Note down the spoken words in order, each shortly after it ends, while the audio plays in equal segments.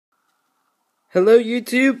Hello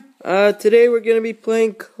YouTube. Today we're gonna be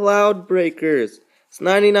playing Cloudbreakers. It's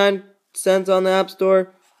 99 cents on the App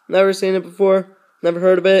Store. Never seen it before. Never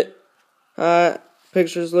heard of it.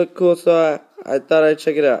 Pictures look cool, so I thought I'd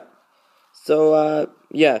check it out. So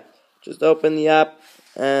yeah, just open the app,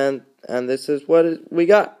 and this is what we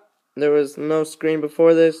got. There was no screen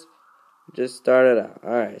before this. Just started out.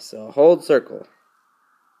 All right. So hold circle.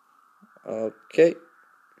 Okay.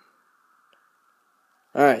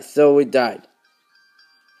 All right. So we died.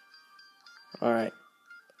 Alright.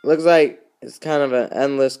 Looks like it's kind of an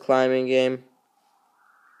endless climbing game.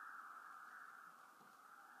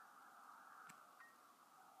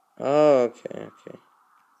 Oh, okay.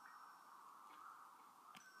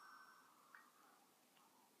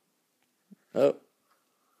 Oh.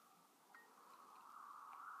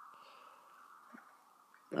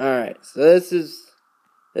 Alright, so this is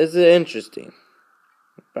interesting.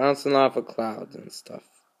 Bouncing off of clouds and stuff.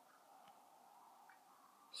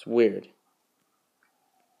 It's weird.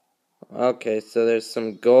 Okay, so there's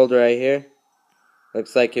some gold right here.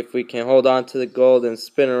 Looks like if we can hold on to the gold and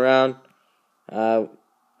spin around,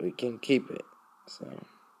 we can keep it. So,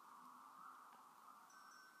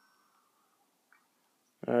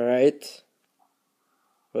 alright.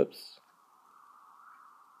 Whoops.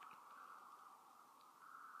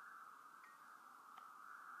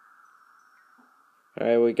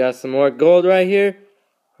 Alright, we got some more gold right here.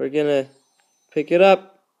 We're gonna pick it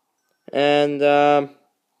up. And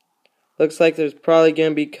looks like there's probably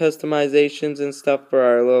gonna be customizations and stuff for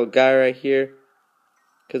our little guy right here,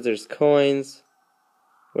 because there's coins.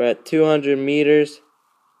 We're at 200 meters.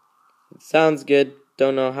 It sounds good.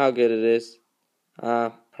 Don't know how good it is.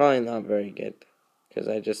 Probably not very good, because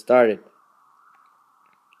I just started.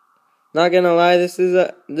 Not gonna lie, this is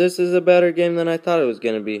a better game than I thought it was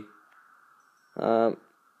gonna be.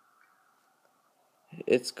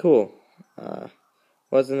 It's cool.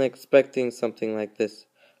 Wasn't expecting something like this.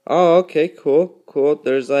 Oh, okay, cool.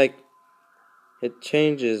 There's like, it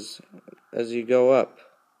changes as you go up.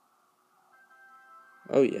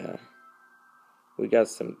 Oh yeah. We got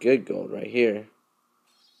some good gold right here.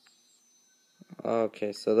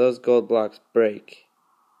 Okay, so those gold blocks break.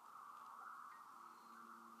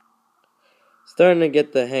 Starting to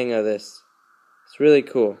get the hang of this. It's really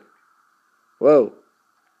cool. Whoa.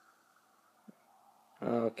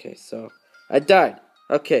 Okay, so I died.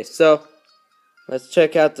 Okay, so let's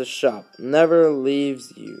check out the shop. Never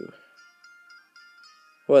leaves you.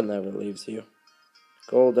 What never leaves you?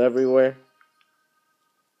 Gold everywhere.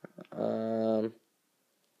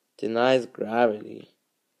 Denies gravity.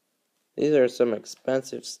 These are some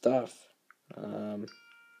expensive stuff. I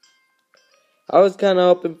was kind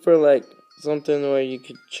of hoping for like something where you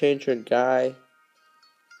could change your guy,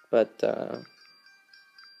 but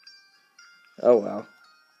oh well.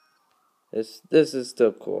 This is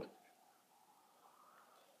still cool.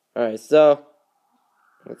 Alright, so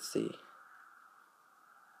let's see.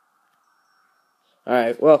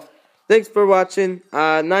 Alright, well, thanks for watching.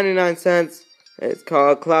 99 cents. It's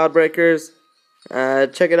called Cloudbreakers.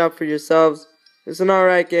 Check it out for yourselves. It's an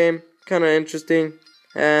alright game. Kind of interesting.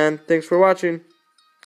 And thanks for watching.